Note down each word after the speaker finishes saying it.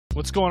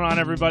What's going on,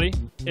 everybody?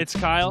 It's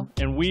Kyle,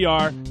 and we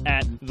are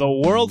at the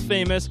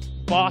world-famous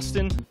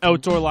Boston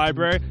Outdoor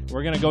Library.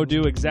 We're going to go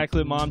do exactly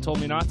what Mom told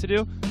me not to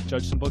do,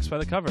 judge some books by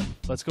the cover.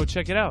 Let's go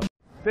check it out.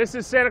 This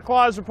is Santa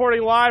Claus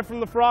reporting live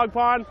from the Frog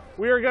Pond.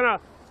 We are going to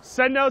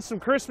send out some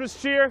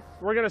Christmas cheer.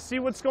 We're going to see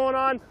what's going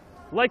on.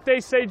 Like they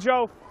say,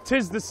 Joe,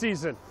 'tis the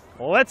season.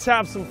 Let's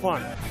have some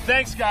fun.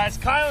 Thanks, guys.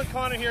 Kyle and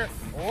Connor here,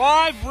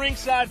 live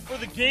ringside for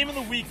the game of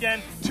the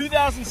weekend.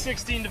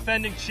 2016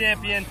 defending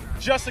champion.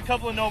 Just a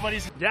couple of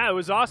nobodies. Yeah, it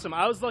was awesome.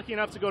 I was lucky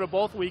enough to go to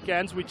both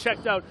weekends. We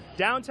checked out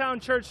downtown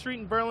Church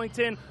Street in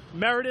Burlington,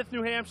 Meredith,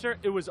 New Hampshire.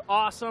 It was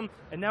awesome.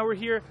 And now we're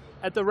here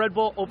at the Red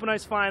Bull Open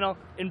Ice Final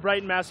in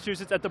Brighton,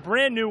 Massachusetts at the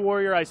brand new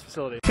Warrior Ice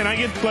facility. Can I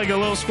get like a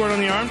little squirt on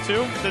the arm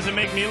too? Does it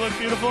make me look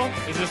beautiful?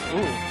 Is this,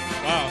 ooh,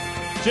 wow.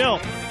 Jill.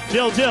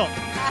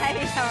 Hi,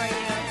 how are you?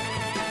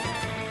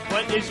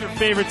 What is your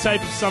favorite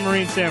type of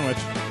submarine sandwich?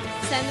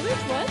 Sandwich,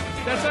 what?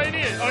 That's all you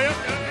need. Oh, yeah.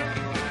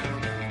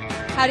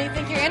 How do you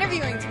think you're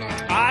interviewing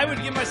tonight? I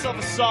would give myself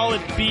a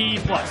solid B+.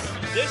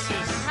 This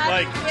is How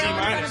like do you feel D-. in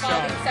front of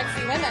all these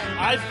sexy women?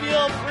 I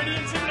feel pretty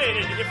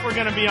intimidated, if we're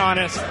gonna be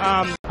honest.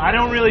 I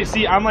don't really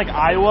see. I'm like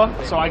Iowa,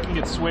 so I can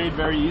get swayed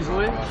very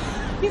easily.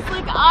 He's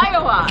like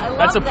Iowa. I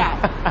love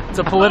that. It's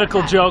a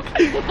political joke.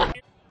 I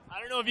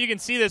don't know if you can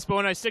see this, but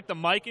when I stick the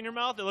mic in your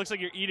mouth, it looks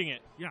like you're eating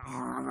it. Yeah.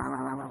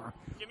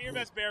 Give me your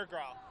best bear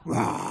growl.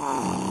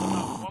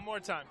 One more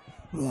time.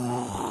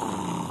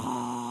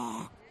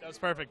 That was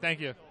perfect.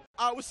 Thank you.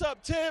 What's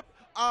up, Tip?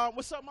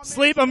 What's up, my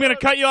Sleep, man? I'm going to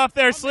cut you off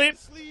there, Sleep.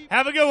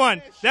 Have a good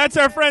one. That's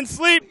our friend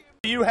Sleep.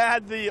 You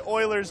had the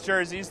Oilers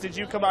jerseys. Did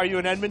you come? Are you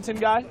an Edmonton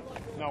guy?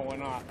 No, we're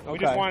not. Okay. We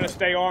just wanted to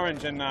stay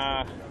orange, and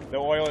the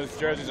Oilers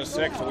jerseys are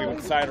sick, so we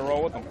decided to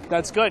roll with them.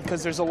 That's good,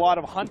 because there's a lot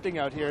of hunting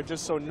out here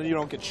just so you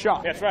don't get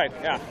shot. That's right,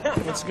 yeah.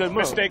 That's a good move.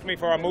 Mistake me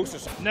for a moose or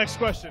something. Next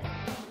question.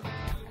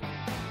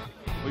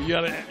 Well,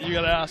 you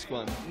gotta ask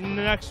one.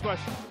 Next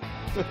question.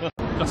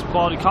 Got some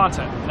quality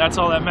content. That's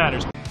all that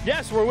matters.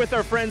 Yes, we're with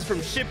our friends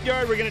from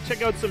Shipyard. We're going to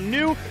check out some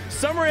new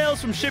summer ales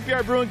from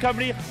Shipyard Brewing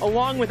Company,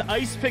 along with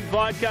Ice Pick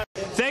Vodka.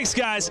 Thanks,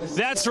 guys.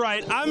 That's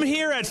right. I'm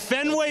here at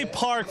Fenway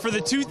Park for the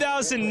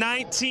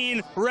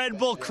 2019 Red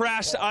Bull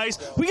Crashed Ice.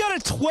 We got a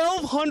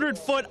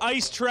 1,200-foot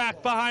ice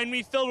track behind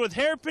me filled with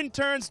hairpin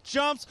turns,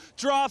 jumps,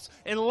 drops,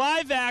 and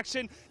live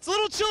action. It's a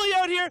little chilly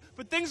out here,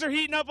 but things are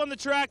heating up on the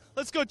track.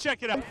 Let's go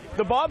check it out.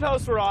 The Bob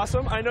House were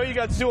awesome. I know you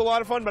got to do a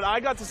lot of fun, but I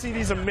got to see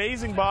these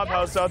amazing Bob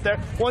House out there.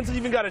 One's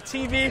even got a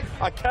TV,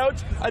 a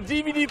couch, a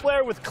DVD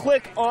player with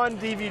click on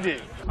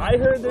DVD. I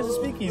heard there's a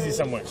speakeasy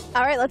somewhere.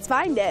 All right, let's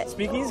find it.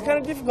 Speakeasy's kind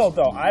of difficult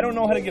though. I don't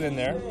know how to get in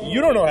there.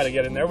 You don't know how to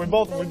get in there.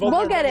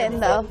 We'll get in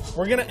though.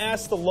 We're gonna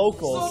ask the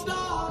locals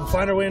and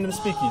find our way into the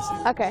speakeasy.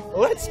 Okay.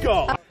 Let's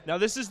go. Now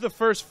this is the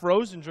first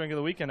frozen drink of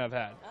the weekend I've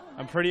had.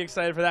 I'm pretty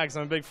excited for that because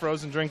I'm a big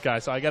frozen drink guy.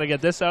 So I gotta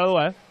get this out of the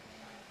way.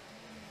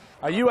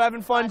 Are you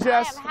having fun,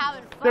 Jess? I am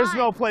having fun. There's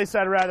no place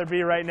I'd rather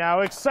be right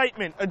now.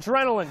 Excitement,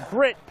 adrenaline,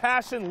 grit,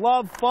 passion,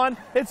 love, fun.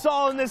 It's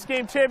all in this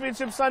game.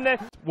 Championship Sunday.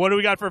 What do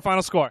we got for a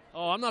final score?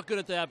 Oh, I'm not good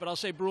at that, but I'll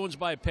say Bruins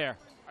by a pair.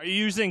 Are you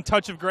using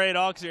touch of gray at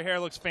all? Because your hair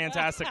looks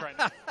fantastic right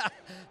now.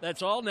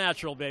 That's all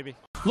natural, baby.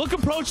 Look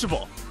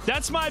approachable.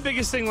 That's my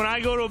biggest thing when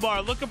I go to a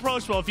bar. Look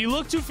approachable. If you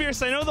look too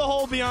fierce, I know the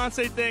whole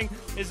Beyonce thing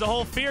is the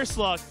whole fierce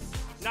look.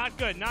 Not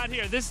good, not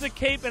here. This is the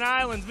Cape and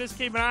Islands, Miss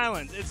Cape and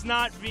Islands. It's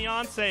not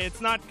Beyonce,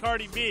 it's not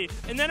Cardi B.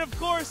 And then, of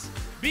course,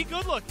 be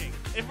good looking.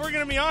 If we're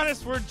gonna be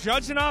honest, we're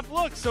judging off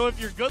looks. So if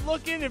you're good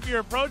looking, if you're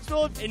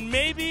approachable, and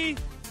maybe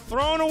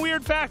throwing a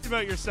weird fact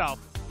about yourself.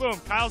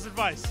 Boom, Kyle's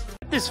advice.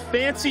 This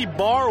fancy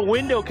bar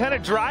window kind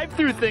of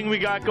drive-through thing we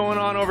got going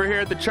on over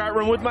here at the chart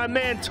room with my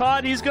man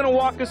Todd. He's gonna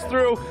walk us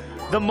through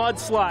the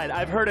mudslide.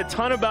 I've heard a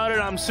ton about it.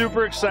 I'm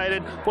super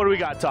excited. What do we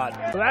got, Todd?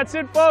 So that's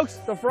it, folks.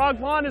 The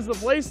Frog Pond is the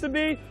place to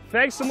be.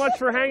 Thanks so much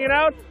for hanging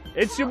out.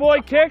 It's your boy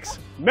Kix.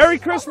 Merry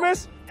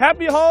Christmas,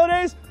 Happy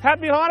Holidays,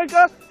 Happy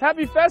Hanukkah,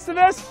 Happy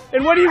Festivus,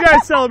 and what do you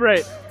guys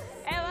celebrate?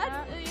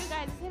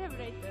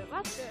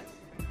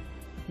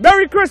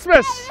 Merry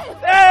Christmas!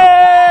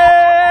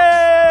 Hey!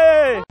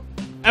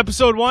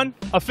 Episode 1,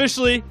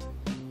 officially,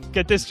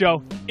 get this,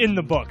 Joe, in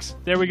the books.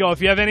 There we go.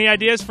 If you have any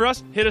ideas for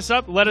us, hit us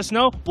up, let us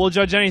know. We'll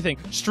judge anything.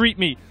 Street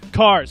meat,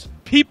 cars,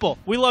 people.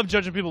 We love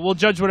judging people. We'll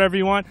judge whatever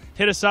you want.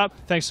 Hit us up.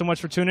 Thanks so much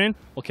for tuning in.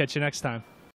 We'll catch you next time.